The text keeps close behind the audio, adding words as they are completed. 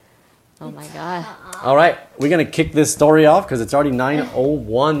Oh my god. All right, we're gonna kick this story off because it's already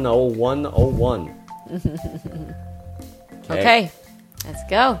 9:01:01:01. Okay, let's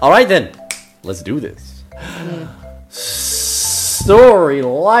go. All right then, let's do this. Story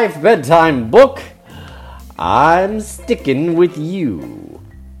Life Bedtime Book. I'm Sticking With You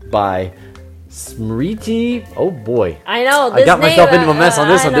by Smriti. Oh boy. I know. I got myself into a mess on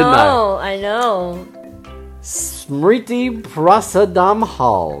this one, didn't I? I know. Smriti Prasadam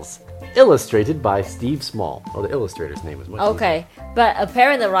Halls. Illustrated by Steve Small. Oh, the illustrator's name is much Okay, but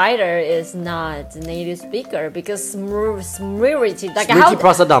apparently the writer is not a native speaker because Smriti, like Smriti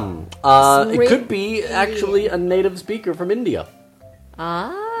Prasadam. It Smriti. could be actually a native speaker from India.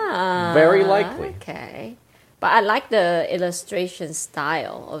 Ah, Very likely. Okay, but I like the illustration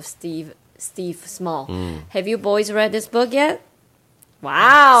style of Steve Small. Have you boys read this book yet?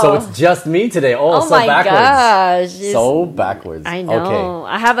 Wow. So it's just me today. Oh, so my backwards. gosh. So backwards. I know. Okay.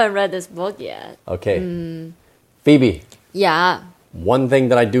 I haven't read this book yet. Okay. Phoebe, Yeah. one thing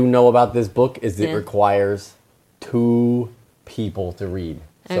that I do know about this book is it Yeah. requires 2 people to read.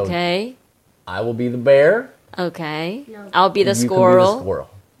 So Okay. I will be the bear. Okay. I'll be the you squirrel. can be the squirrel.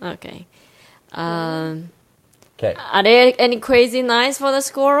 Okay. Okay. Are there any crazy lines for the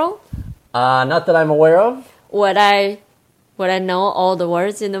squirrel? Not that I'm aware of. Would I know all the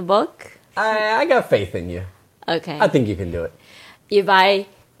words in the book? I got faith in you. Okay. I think you can do it. If I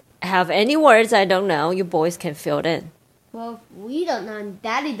have any words I don't know, you boys can fill it in. Well, we don't know, and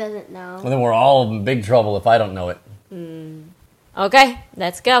Daddy doesn't know. Well, then we're all in big trouble if I don't know it. Okay,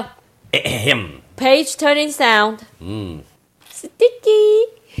 let's go. Ahem. Page turning sound. Sticky.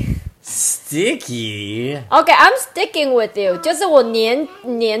 Sticky. Okay, I'm sticking with you. 就是我黏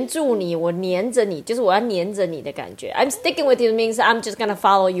住你，我黏着你，就是我要黏着你的感觉。I'm sticking with you means I'm just gonna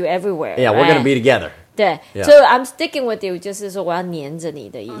follow you everywhere. Yeah, we're right? gonna be together. 对 Yeah. So I'm sticking with you 就是说我要黏着你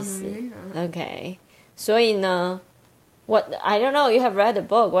的意思。Okay， 所以呢 ，What I don't know. You have read the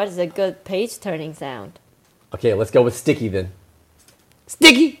book. What is a good page turning sound? Okay, let's go with sticky then.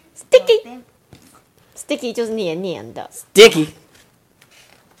 Sticky. Sticky 就是黏黏的。 Sticky.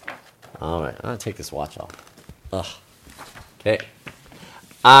 All right, I'll take this watch off. Ugh. Okay.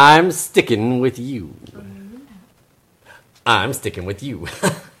 I'm sticking with you. I'm sticking with you.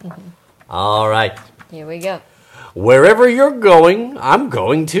 All right. Here we go. Wherever you're going, I'm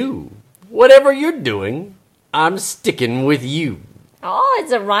going too. Whatever you're doing, I'm sticking with you. Oh,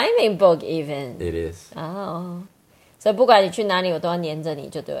 it's a rhyming book even. It is. Oh. So 不管你去哪里，我都要黏着你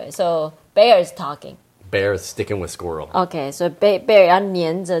就对了。So Bear is talking. Bear is sticking with squirrel. Okay, so Bear 要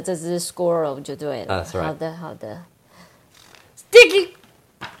黏着这只 squirrel 就对了。 That's right. 好的，好的。 Sticky.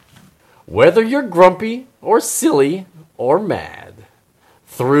 Whether you're grumpy or silly or mad,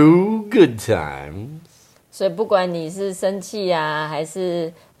 through good times. 所以不管你是生气啊，还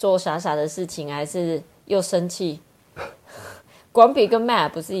是做傻傻的事情，还是又生气，grumpy 跟 mad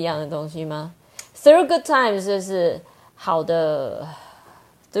不是一样的东西吗 ？Through good times 就是好的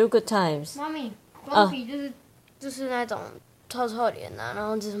 ，through good times。妈咪，光皮就是那种臭臭脸啊，然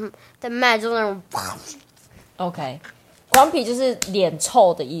后就是在卖就那种， OK，grumpy 就是脸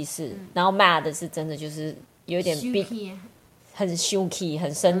臭的意思，然后 mad 是真的就是有点很生气，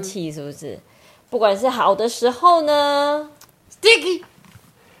很生气，是不是？不管是好的时候呢 Sticky.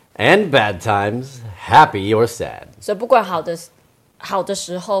 And bad times, happy or sad. 所以不管好的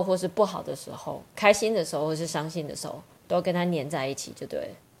时候，或是不好的时候，开心的时候，或是伤心的时候，都跟它黏在一起就对了。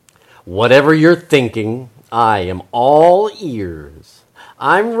Whatever you're thinking, I am all ears.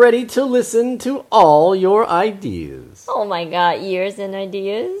 I'm ready to listen to all your ideas. Oh my god, ears and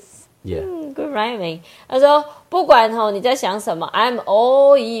ideas. Yeah. Good rhyming. 他说不管你在想什么 ，I'm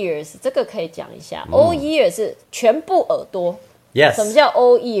all ears。这个可以讲一下。All ears 是全部耳朵。Yes. 什么叫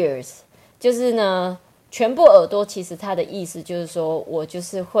all ears？ 就是呢，全部耳朵其实它的意思就是说我就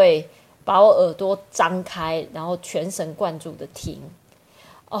是会把我耳朵张开，然后全神贯注的听。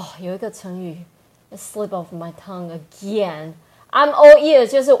哦，有一个成语 ，a slip of my tongue again. I'm all ears，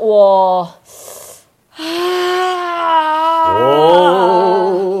 就是我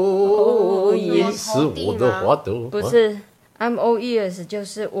哦，也是我的花朵。不是 I'm all ears， 就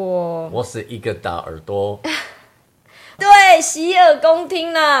是我是一个大耳朵。对洗耳恭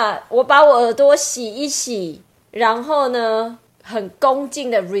听啦，我把我耳朵洗一洗，然后呢，很恭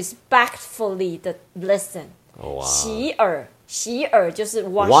敬的 respectfully 的 listen。哇，洗耳就是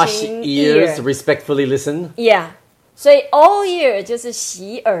Wash washing ears, respectfully listen. Yeah， 所以 all ear 就是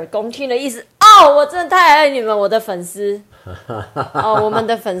洗耳恭听的意思。哦，我真的太爱你们，我的粉丝。哦，我们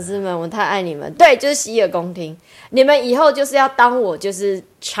的粉丝们，我太爱你们。对，就是洗耳恭听。你们以后就是要当我就是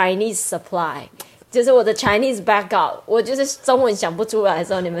Chinese supply，就是我的 Chinese backup， 我就是中文想不出来的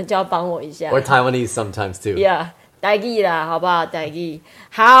时候，你们就要帮我一下。Or Taiwanese sometimes too. Yeah， 台语啦，好不好？台语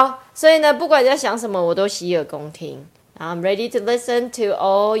好，所以呢，不管你在想什么，我都洗耳恭听。I'm ready to listen to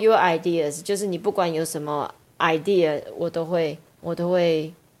all your ideas， 就是你不管有什么 idea， 我都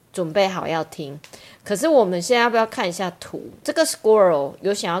会准备好要听。可是我们现在要不要看一下图？这个 squirrel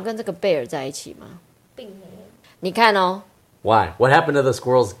有想要跟这个 bear 在一起吗？并没有。你看哦， Why? What happened to the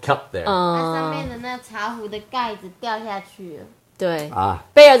squirrel's cup there? 它上面的那茶壶的盖子掉下去了。对，啊，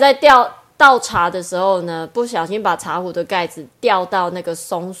贝尔在倒茶的时候呢，不小心把茶壶的盖子掉到那个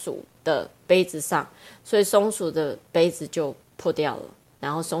松鼠的杯子上，所以松鼠的杯子就破掉了，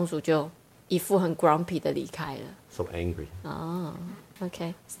然后松鼠就一副很 grumpy 的离开了。 So angry.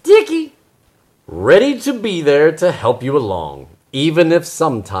 OK， Sticky! Ready to be there to help you along, even if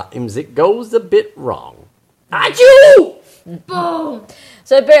sometimes it goes a bit wrong. Achoo!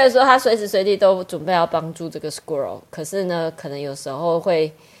 所以贝尔说他随时随地都准备要帮助这个 squirrel， 可是呢，可能有时候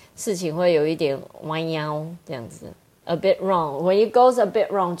事情会有一点弯腰这样子。A bit wrong. When it goes a bit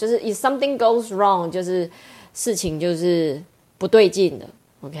wrong， 就是 if something goes wrong， 就是事情就是不对劲的。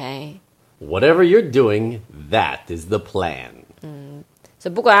OK， Whatever you're doing, that is the plan. 所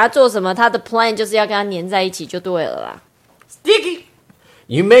以不管他做什么，他的 plan 就是要跟他黏在一起就对了啦。Sticky!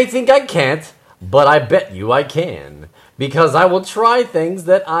 You may think I can't, but I bet you I can. Because I will try things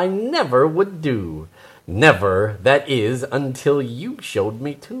that I never would do. Never, that is, until you showed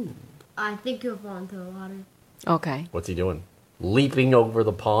me to. I think you'll fall into the water. OK， What's he doing? Leaping over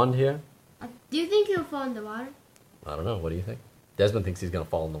the pond here? Do you think you'll fall in the water? I don't know. What do you think? Desmond thinks he's going to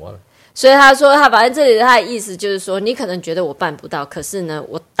fall in the water. 所以他说反正这里他的意思就是说，你可能觉得我办不到，可是呢，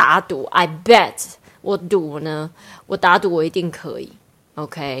我打赌 ，I bet， 我赌呢，我打赌我一定可以。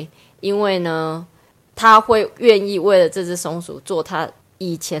OK， 因为呢，他会愿意为了这只松鼠做他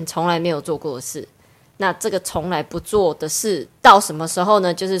以前从来没有做过的事。那这个从来不做的事到什么时候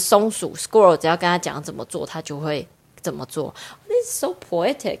呢？就是松鼠 squirrel 只要跟他讲怎么做，他就会怎么做。This is so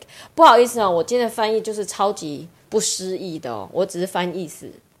poetic。不好意思啊，我今天的翻译就是超级不诗意的哦，我只是翻意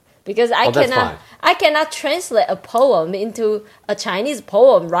思。Because Oh, that's fine. I cannot translate a poem into a Chinese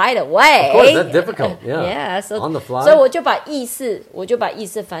poem right away. Of course, that's difficult. Yeah. Yeah, so, On the fly. 所以我就把意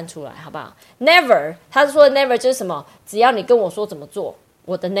思翻出来，好不好 ？Never， 他说的 never 就是什么？只要你跟我说怎么做，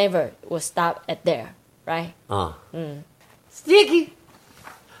我的 never will stop at there, right? Sticky!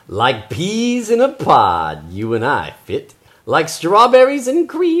 Like peas in a pod, you and I fit. Like strawberries and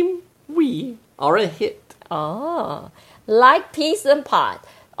cream, we are a hit. Oh, like peas in pod.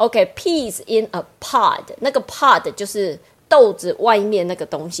 OK, peas in a pod. 那个 pod 就是豆子外面那个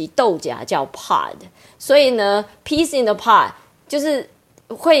东西，豆荚叫 pod。所以呢 ，peas in a pod 就是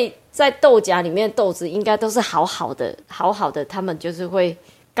会在豆荚里面的豆子应该都是好好的，它们就是会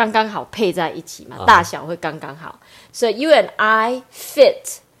刚刚好配在一起嘛，大小会刚刚好。所以 you and I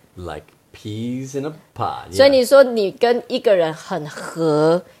fit. Like peas in a pod. 所以你说你跟一个人很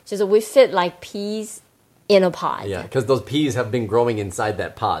合，就是 we fit like peas in a pod. Yeah, because those peas have been growing inside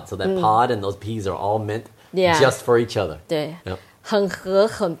that pod. So that pod and those peas are all meant Yeah. just for each other. 对 Yep. 很合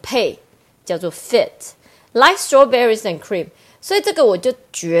很配，叫做 fit. Like strawberries and cream. 所以这个我就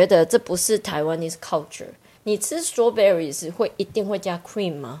觉得这不是Taiwanese culture。你吃 strawberries 一定会加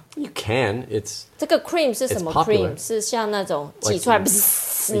cream 吗？ You can. It's 这个 cream 是什么 It's popular. cream？ 是像那种挤出来 Like-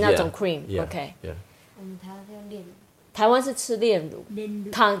 是那种 cream。 Yeah. OK， Yeah. 我们台湾是用炼乳。台湾是吃炼乳炼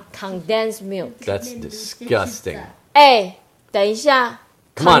乳 condensed milk。 That's disgusting. 哎，等一下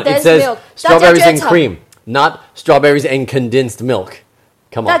Come on, it condensed says milk， 大家 strawberries 觉得 and cream, not strawberries and condensed milk.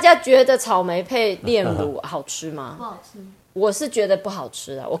 Come 大 on. 家觉得草莓配炼乳好吃吗不？好吃。我是觉得不好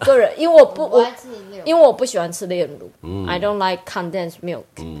吃啊，我个人因为我不我爱吃炼乳。因为我不喜欢吃炼乳。I don't like condensed milk.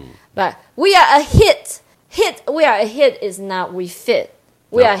 But we are a hit. We are a hit is not we fit.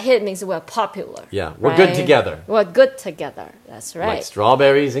 We No. are a hit means we are popular. Yeah, we're good right? together. We're good together. That's Like right.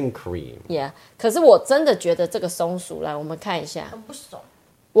 strawberries and cream. Yeah. 可是我真的觉得这个松鼠，来我们看一下，很不熟。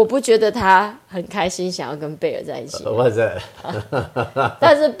我不觉得它很开心想要跟贝尔在一起， What is that?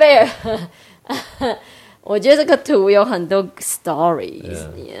 但是贝尔，我觉得这个图有很多 stories.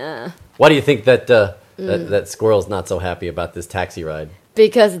 Yeah. Why do you think that that squirrel's not so happy about this taxi ride?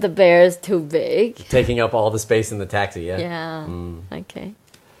 Because the bear is too big. Taking up all the space in the taxi, yeah? Yeah. Okay.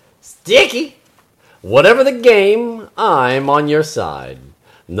 Sticky! Whatever the game, I'm on your side.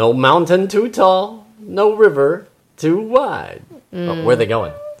 No mountain too tall, no river too wide. Oh, where are they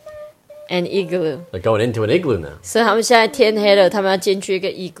going? An igloo. They're going into an igloo now. 所以他们现在天黑了，他们要进去一个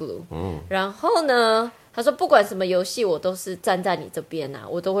igloo。然后呢，他说不管什么游戏，我都是站在你这边啊，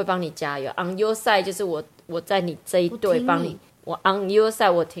我都会帮你加油。On your side 就是我在你这一队我挺你帮你，我 on your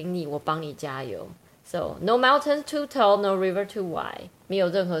side 我挺你，我帮你加油。So no mountain too tall, no river too wide， 没有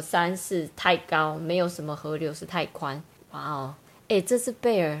任何山是太高，没有什么河流是太宽。哇哦，哎，这是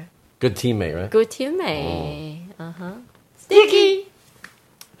Bear Good teammate, right? good teammate，Sticky.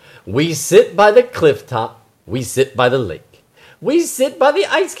 We sit by the cliff top. We sit by the lake. We sit by the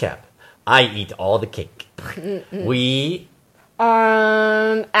ice cap. I eat all the cake. We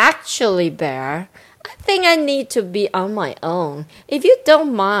Actually, Bear, I think I need to be on my own. If you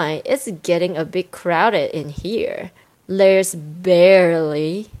don't mind, it's getting a bit crowded in here. There's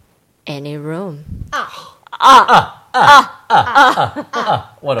barely any room.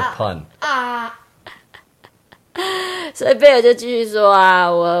 what a pun. 所以贝尔就继续说啊，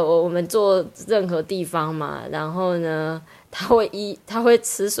我们做任何地方嘛，然后呢，他会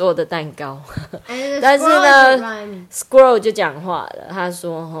吃所有的蛋糕，但是呢 ，Squirrel 就讲话了，他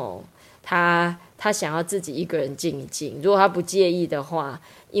说吼，他想要自己一个人静一静，如果他不介意的话，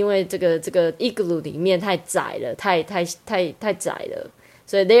因为这个 igloo 里面太窄了，太窄了，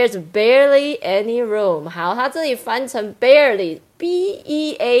所以 there's barely any room。好，他这里翻成 barely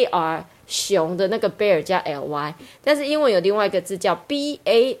B-E-A-R。熊的那个 bear 加 ly， 但是英文有另外一个字叫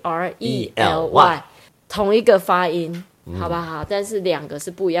barely， 同一个发音，好不好？但是两个是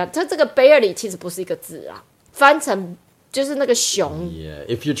不一样。它这个 barely 其实不是一个字啊，翻成就是那个熊。Yeah,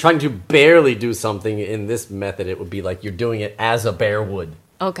 if you're trying to barely do something in this method, it would be like you're doing it as a bear would.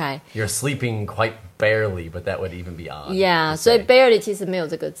 OK， You're sleeping quite barely, but that would even be odd. Yeah， to 所以 say. barely 其实没有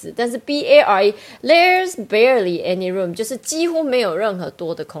这个字，但是 bare there's barely any room 就是几乎没有任何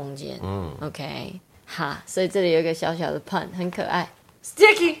多的空间。OK， 哈，所以这里有一个小小的 pun， 很可爱。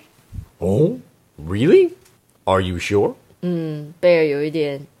Sticky， Oh, really? Are you sure? Bear 有一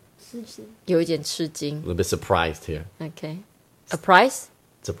点吃惊。 A little bit surprised here. OK，a prize？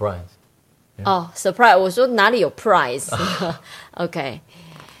 Surprised. 哦，surprise， 我说哪里有 prize？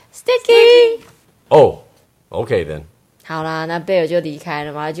 OK，Sticky。Oh, okay then. 好啦，那贝尔就离开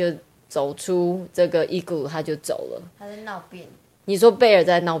了嘛，他就走出这个 igloo， 他就走了。他在闹别扭。你说贝尔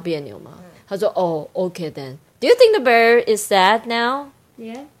在闹别扭吗？他说哦 ，OK then. Do you think the bear is sad now?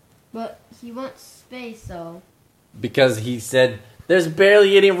 Yeah, but he wants space, so. Because he said there's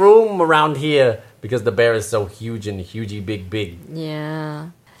barely any room around here because the bear is so huge and hugey big.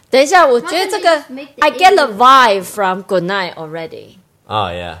 Yeah. 等一下，我觉得这个 How can they make the I get the igloo? vibe from Good Night already. Oh,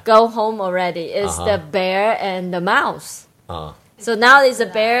 yeah. Go home already. It's the bear and the mouse. So now it's a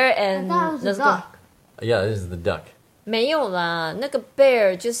bear I and thought it was a let's go. duck. Yeah, this is the duck. 没有啦，那个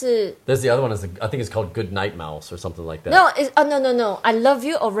bear 就是 There's the other one. I think it's called Good Night Mouse or something like that. No, it's no. I love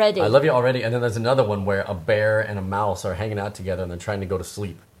you already. I love you already. And then there's another one where a bear and a mouse are hanging out together and they're trying to go to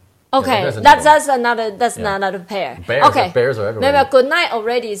sleep. Okay, there's another that's another pair. Bears- Okay, bears are everywhere. 没有 Good night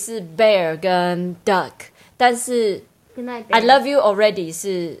already 是 bear 跟 duck， 但是 Good night, I bear. love you already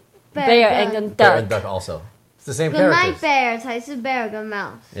是 Bear bear 跟 and Bear and duck. duck also. It's the same Good night, characters. bear 才是 bear 跟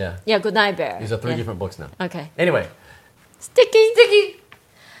mouse. Yeah. Yeah, good night bear. These are three Yeah. different books now. Okay. Anyway, Sticky.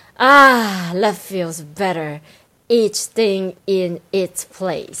 Ah, that feels better. Each thing in its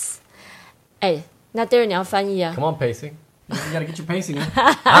place. 哎，那 Darren 你要翻译啊 come on, pacing. You gotta get your pacing in.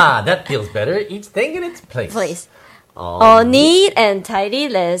 That feels better. Each thing in its place. Please. Oh, All neat and tidy.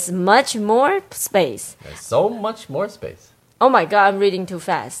 There's much more space. there's so much more space. Oh my god, I'm reading too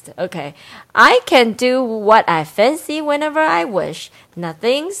fast. Okay. I can do what I fancy whenever I wish.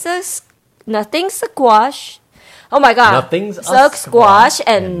 Nothing's a squash. Oh my god. Nothing's a squash squash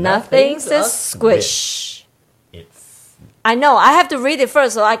and and nothing's a nothing's a squish. It's I know. I have to read it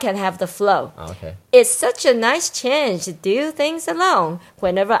first so I can have the flow. okay. It's such a nice change to do things alone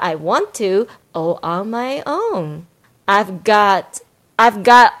whenever I want to or on my own. I've got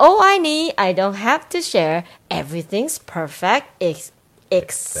all I need. I don't have to share. Everything's perfect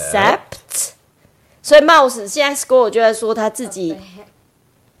except. 所以 Mouse 现在 Score 就在说他自己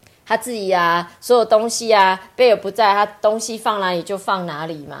啊，所有东西啊，贝尔不在，他东西放哪里就放哪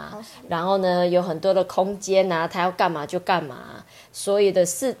里嘛。然后呢，有很多的空间啊，他要干嘛就干嘛。所有的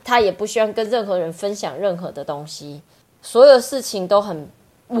事，他也不希望跟任何人分享任何的东西。所有的事情都很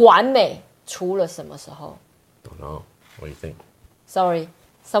完美，除了什么时候 Don't know. What do you think? ？Sorry,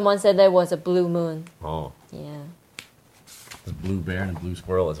 someone said there was a blue moon. Oh, Yeah. there's a blue bear and a blue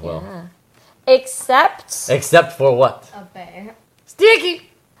squirrel as well. Yeah. Except Except for what? A bear. Sticky.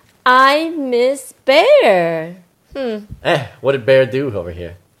 I miss Bear. What did Bear do over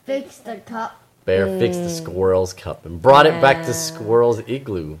here? Fix the cup. Bear fixed the squirrel's cup and brought it back to Yeah. Squirrel's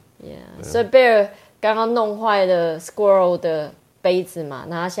igloo. Yeah. 所以 Bear 刚刚弄坏了 Squirrel 的杯子嘛，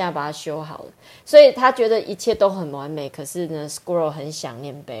那他现在把它修好了，所以他觉得一切都很完美。可是呢 ，Squirrel 很想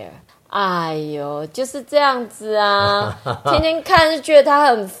念 Bear。哎呦，就是这样子啊，天天看就觉得他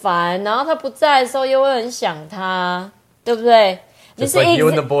很烦，然后他不在的时候又会很想他，对不对？ Just like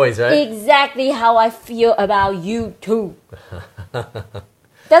you and the boys, right? Exactly how I feel about you too.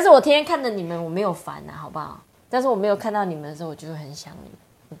 但是我天天看着你们，我没有烦啊，好不好？但是我没有看到你们的时候，我就会很想你们。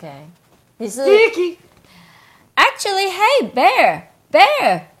OK， 你是 Sticky. Actually, hey,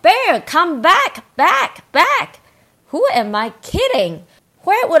 bear, come back. Who am I kidding?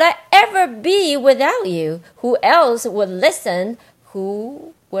 Where would I ever be without you? Who else would listen?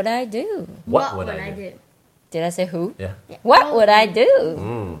 Who would I do? What would I do? Did I say who? Yeah. What would I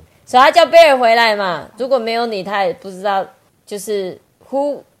do? 所以他叫贝尔回来嘛。如果没有你，他也不知道，就是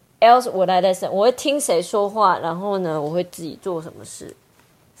Who else would I listen? 我会听谁说话，然后呢，我会自己做什么事。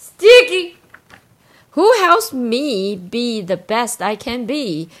Sticky. Who helps me be the best I can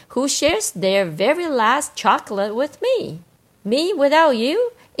be? Who shares their very last chocolate with me? Me without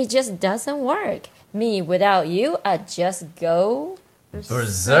you, it just doesn't work. Me without you, I just go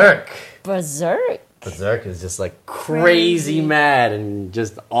Berserk. berserk. Berserk is just like crazy mad and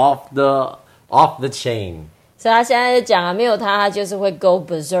just off the chain. 所以他现在在讲啊，没有他，他就是会 go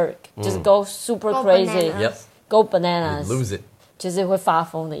berserk，、就是 go super Go crazy， bananas. Yep. go bananas， Lose it. 就是会发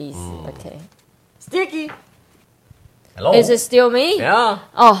疯的意思。OK， Sticky. Hello. Is it still me? Yeah.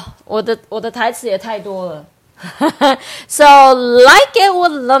 哦，我的台词也太多了。So, like it or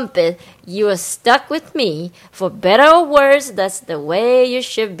lump it, you are stuck with me. For better or worse, that's the way you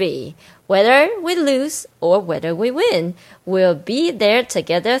should be. Whether we lose or whether we win, we'll be there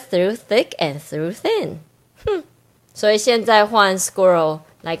together through thick and through thin. 所以现在换 Squirrel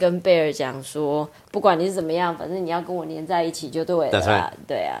来跟贝尔讲说，不管你是怎么样，反正你要跟我黏在一起就对了啦。 That's right.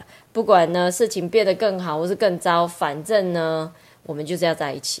 对啊，不管呢事情变得更好或是更糟，反正呢我们就是要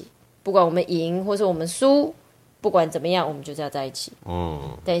在一起。不管我们赢或是我们输，不管怎么样，我们就是要在一起。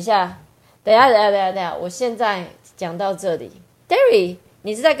等一下，我现在讲到这里 ，Derry，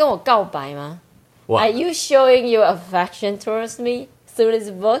 你是在跟我告白吗？ What? Are you showing your affection towards me through this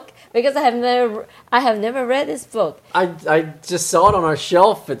book? Because I have never read this book. I just saw it on our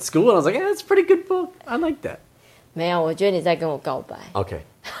shelf at school and I was like, yeah, that's a pretty good book. I like that. 没有，我觉得你在跟我告白。 Okay.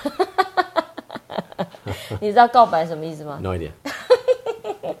 你知道告白什么意思吗 No idea.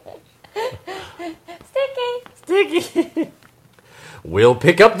 ？Sticky. Sticky. We'll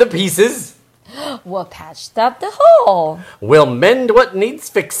pick up the pieces. We'll patch up the hole We'll mend what needs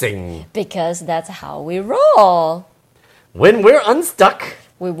fixing. because that's how we roll. When we're unstuck,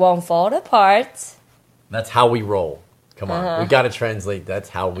 We won't fall apart. that's how we roll. Come on. We got to translate that's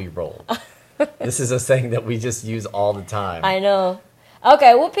how we roll. This is a saying that we just use all the time. I know.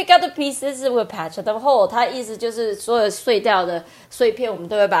 Okay, we'll pick up the pieces, we'll patch up the hole. 它的意思就是所有碎掉的碎片，我们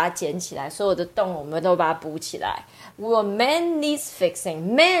都会把它捡起来；所有的洞，我们都会把它补起来。We'll mend needs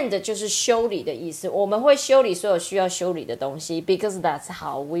fixing. Mend 就是修理的意思，我们会修理所有需要修理的东西。Because that's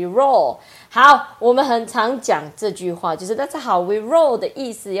how we roll. 好，我们很常讲这句话，就是 That's how we roll 的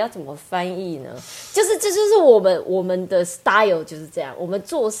意思要怎么翻译呢？就是这就是我们的 style 就是这样，我们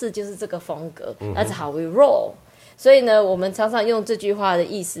做事就是这个风格。That's how we roll. 所以呢，我们常常用这句话的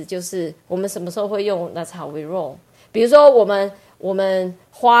意思就是，我们什么时候会用 That's how we roll？ 比如说，我们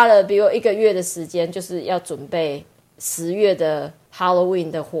花了比如1个月的时间，就是要准备10月的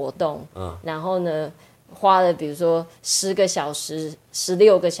Halloween 的活动，然后呢，花了比如说10个小时、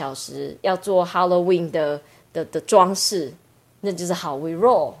16个小时要做 Halloween 的装饰，那就是 how we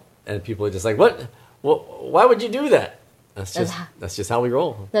roll。 And people are just like, what? Why would you do that? That's just how we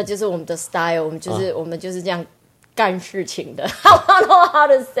roll. 那就是我们的 style， 我们就是这样干事情的。I don't know how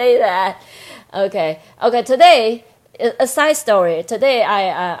to say that. Okay. Today, a side story. Today,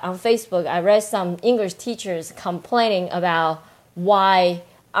 I on Facebook, I read some English teachers complaining about why,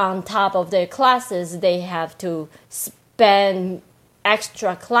 on top of their classes, they have to spend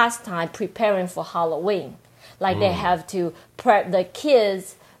extra class time preparing for Halloween. Like they have to prep the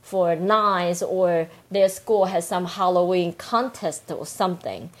kids for nights, or their school has some Halloween contest or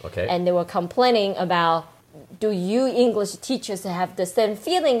something. Okay. And they were complaining about, do you English teachers have the same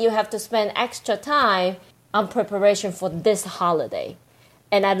feeling you have to spend extra time on preparation for this holiday?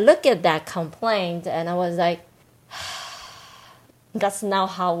 And I look at that complaint and I was like, that's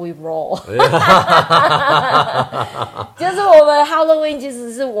not how we roll. 就是我们 Halloween 其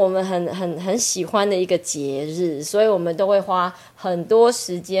实是我们很喜欢的一个节日，所以我们都会花很多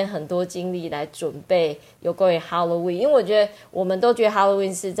时间、很多精力来准备有关于 Halloween。因为我觉得我们都觉得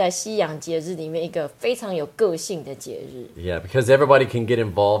Halloween 是在西洋节日里面一个非常有个性的节日。Yeah, because everybody can get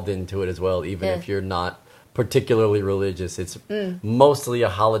involved into it as well, even Yeah. if you're not particularly religious. It's mostly a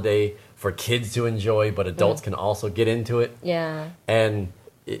holiday for kids to enjoy, but adults can also get into it. Yeah. And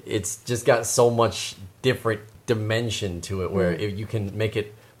it's just got so much different dimension to it where if you can make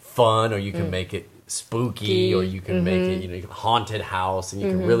it fun or you can make it spooky or you can make it, you know, haunted house and you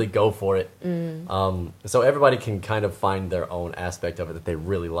can really go for it. So everybody can kind of find their own aspect of it that they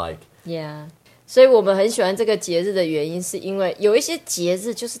really like. Yeah. 所以我们很喜欢这个节日的原因是因为有一些节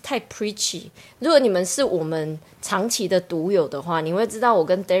日就是太 preachy。如果你们是我们长期的读友的话，你会知道我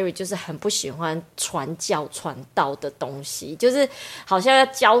跟 Derry 就是很不喜欢传教传道的东西，就是好像要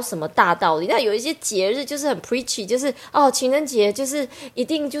教什么大道理。那有一些节日就是很 preachy， 就是情人节就是一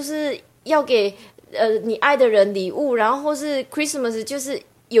定就是要给你爱的人礼物，然后或是 Christmas 就是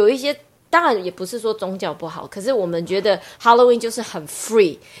有一些。当然也不是说宗教不好，可是我们觉得 Halloween 就是很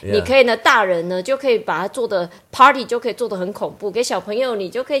free， 你可以呢，大人呢就可以把它做的 party 就可以做的很恐怖，给小朋友你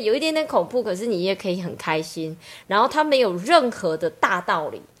就可以有一点点恐怖，可是你也可以很开心，然后它没有任何的大道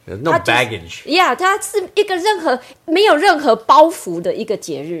理。No baggage. Yeah， 它是一个没有任何包袱的一个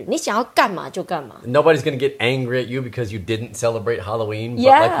节日，你想要干嘛就干嘛。Nobody's gonna get angry at you because you didn't celebrate Halloween, but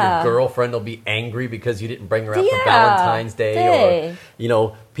Yeah. like your girlfriend will be angry because you didn't bring her out for Valentine's Day, or you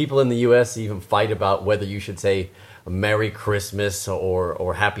know, people in the U.S. even fight about whether you should say Merry Christmas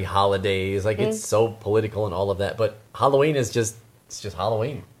or Happy Holidays. Like it's so political and all of that, but Halloween is it's just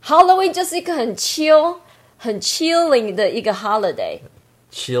Halloween. Halloween 就是一个很 chilling 的一个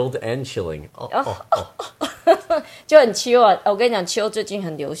holiday。Chilled and chilling. 就很 chill 啊！我跟你讲 chill 最近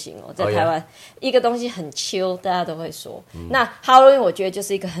很流行哦，在台湾一个东西很 chill， 大家都会说。那 Halloween 我觉得就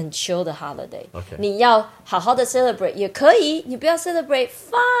是一个很 chill 的 holiday。你要好好的 celebrate 也可以，你不要 celebrate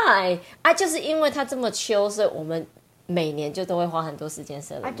fine 啊，就是因为它这么 chill， 所以我们每年就都会花很多时间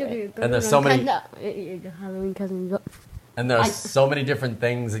celebrate。就有个 And there's so many 看到有一个 Halloween 开始说。And there are so many different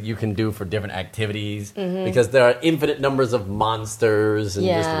things that you can do for different activities because there are infinite numbers of monsters and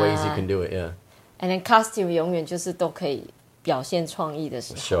just ways you can do it. Yeah. And then costume 永远就是都可以表现创意的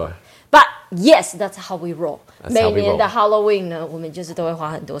时候。Sure. But yes, that's how we roll. That's how we roll. 每年的 Halloween 呢，我们就是都会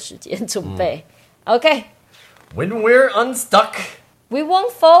花很多时间准备。Okay. When we're unstuck, we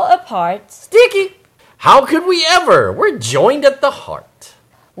won't fall apart. Sticky. How could we ever? We're joined at the heart.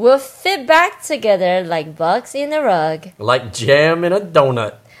 We'll fit back together like bugs in a rug. Like jam in a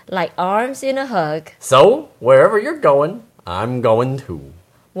donut. Like arms in a hug. So, wherever you're going, I'm going too.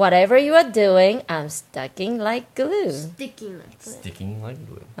 Whatever you are doing, I'm sticking like glue. Sticking like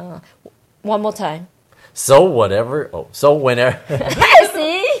glue. One more time. So whenever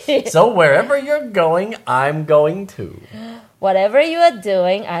See? So wherever you're going, I'm going too. Whatever you are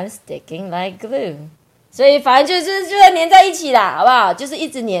doing, I'm sticking like glue. 所以反正就要粘在一起啦，好不好？就是一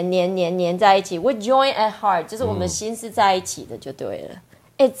直粘在一起。We join at heart， 就是我们心是在一起的，就对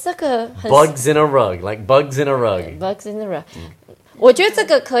了。这个很 bugs in a rug, like bugs in a rug. Bugs in a rug。我觉得这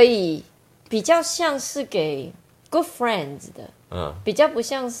个可以比较像是给 good friends 的，比较不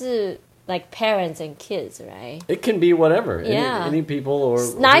像是 like parents and kids, right? It can be whatever. Yeah. Any people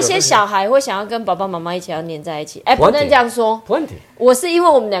or 哪一些小孩会想要跟爸爸妈妈一起要黏在一起？不能这样说。Plenty. 我是因为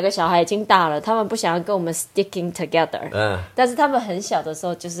我们两个小孩已经大了，他们不想要跟我们 sticking together。但是他们很小的时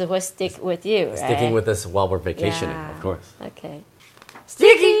候就是会 stick with you, right? Sticking with us while we're vacationing, of course. Okay.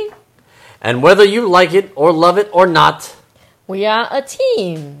 Sticky. And whether you like it or love it or not, we are a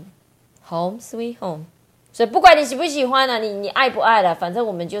team. Home sweet home. 所以不管你喜不喜欢啊，你爱不爱啦，反正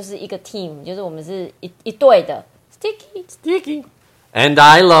我们就是一个 team， 就是我们是一对的。Sticky. And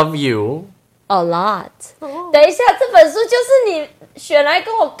I love you a lot. 等一下，这本书就是你选来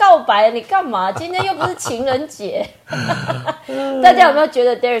跟我告白，你干嘛？今天又不是情人节。大家有没有觉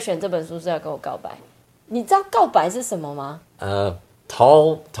得 Derry 选这本书是要跟我告白？你知道告白是什么吗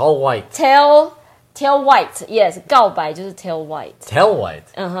？Tall white. Tell white, yes， 告白就是 tell white. Tell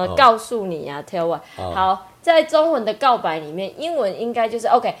white. 告诉你啊 tell white. 好，在中文的告白里面，英文应该就是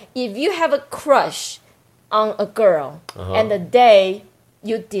OK。If you have a crush on a girl, and the day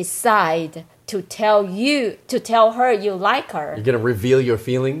you decide to tell her you like her, you're gonna reveal your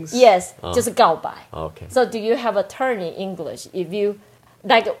feelings. Yes， 就是告白。Okay. So do you have a term in English? If you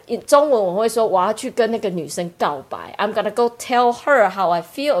like 中文我会说我要去跟那个女生告白 I'm gonna go tell her how I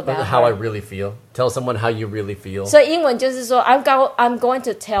feel about how her. I really feel. Tell someone how you really feel. 所以英文就是说 I'm going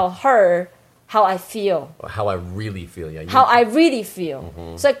to tell her how I feel. How I really feel, yeah. How I really feel.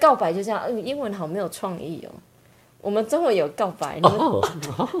 所以告白就这样，英文好没有创意哦。我们中文有告白，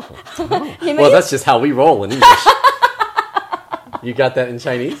你们 Well, that's just how we roll in English. You got that in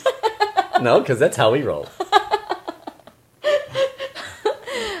Chinese? No, because that's how we roll.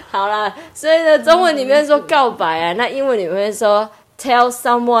 好啦，所以呢，中文里面说告白啊，那英文里面说 tell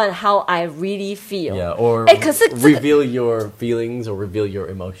someone how I really feel. Yeah, or 可是reveal your feelings or reveal your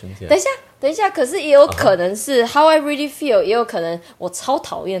emotions. Yeah. 等一下，等一下，可是也有可能是 how I really feel， 也有可能我超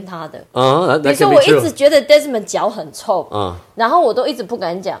讨厌他的。That 比如 can 说， be 我一 true. 直觉得 Desmond 脚很臭，嗯然后我都一直不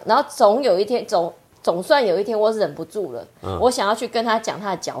敢讲，然后总有一天，总算有一天我忍不住了，我想要去跟他讲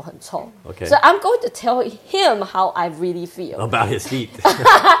他的脚很臭。 Okay. So I'm going to tell him how I really feel. About his feet.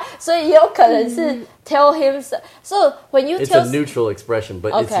 所以也有可能是 tell him. So when you It's tell a neutral expression,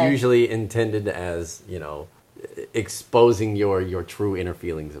 but it's Okay. usually intended as, exposing your true inner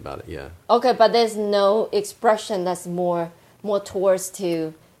feelings about it. Yeah. Okay, but there's no expression that's more towards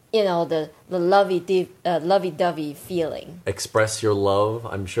to, the lovey-dovey feeling. Express your love.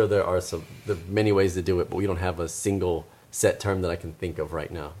 I'm sure there are many ways to do it, but we don't have a single set term that I can think of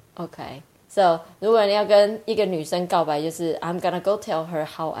right now. Okay, so 如果你要跟一个女生告白，就是 I'm gonna go tell her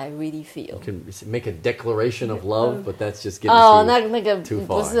how I really feel. You can make a declaration of love, but that's just getting 哦， too, 那个 too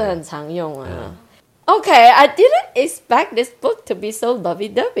不 far. 是很常用啊。Okay, I didn't expect this book to be so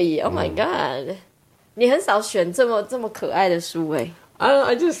lovey-dovey. Oh my god, 你很少选这么可爱的书诶。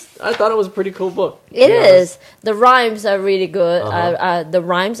I thought it was a pretty cool book. It to be honest. is. The rhymes are really good. The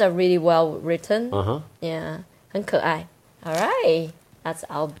rhymes are really well written. Yeah, 很可爱. All right, that's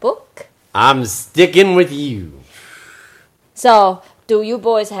our book. I'm sticking with you. So, do you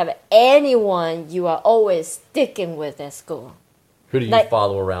boys have anyone you are always sticking with at school? Who do you Like-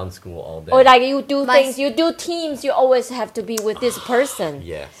 follow around school all day? Or like you do My- things, you do teams, you always have to be with this person.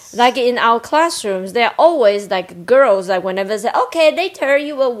 Yes. Like in our classrooms, they're always like girls. Like whenever they say, "Okay, later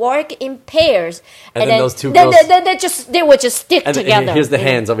you will work in pairs," And then those two then, girls- then they would just stick and together. here's the you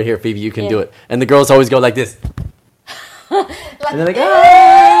know? hands over here, Phoebe. You can Yeah. do it. And the girls always go like this. And they're like,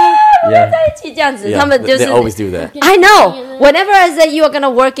 在一起这样子， Yeah, 他们就是 they always do that. I know. Whenever I say you are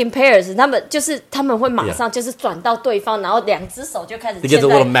gonna work in pairs，他们会马上就是转到对方，然后两只手就开始 They get the 牵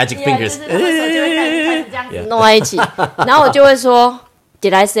在 little magic Yeah， fingers. 就是他们手就会开始这样子 Yeah. 弄在一起，然后我就会说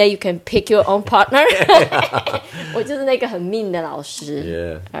，Did I say you can pick your own partner？ 我就是那个很命的老师。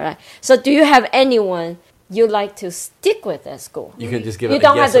 Yeah. All right. So do you have anyone you like to stick with at school? You can just give You it a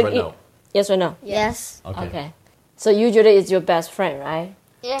don't yes have or to. a no. Yes or no? Yes. Okay. Okay. So usually it's your best friend, right?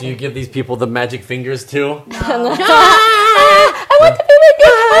 Yeah. Do you give these people the magic fingers too? I want to be with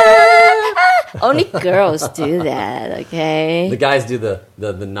you. Only girls do that, okay? The guys do the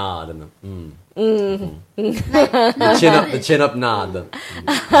nod and the chin up nod.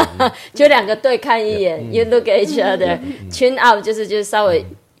 就两个对看一眼 you look at each other, chin up 就是稍微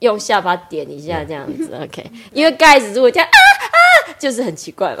用下巴点一下这样子 ，OK？ 因为 guys 如果这样就是很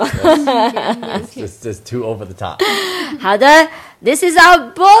奇怪嘛。It's just too over the top. 好的 ，This is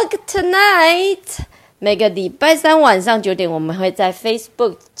our book tonight。每个礼拜三晚上9点，我们会在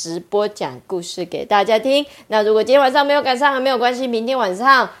Facebook 直播讲故事给大家听。那如果今天晚上没有赶上，没有关系，明天晚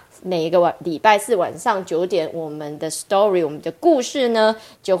上每一个礼拜四晚上9点，我们的 story， 我们的故事呢，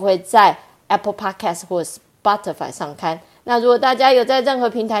就会在 Apple Podcast 或 Spotify 上看。那如果大家有在任何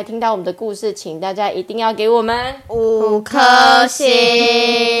平台听到我们的故事，请大家一定要给我们5颗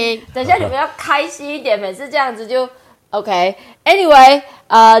星。等一下你们要开心一点，每次这样子就 OK. Anyway,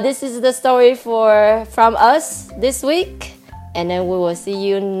 this is the story from us this week, and then we will see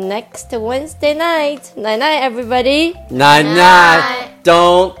you next Wednesday night. Night night, everybody. Night.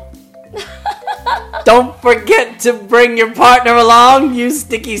 Don't forget to bring your partner along, you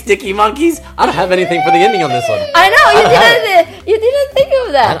sticky monkeys. I don't have anything for the ending on this one. I know you didn't think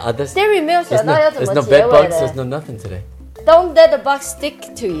of that. There's- Derry 没有想到要怎 There's 么 no 结 bed 尾 bugs. 的。 There's no nothing today. Don't let the bug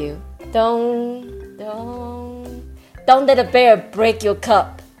stick to you. Don't let the bear break your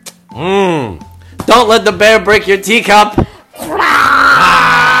cup. Don't let the bear break your teacup.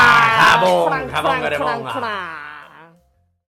 Habong, habong, habong.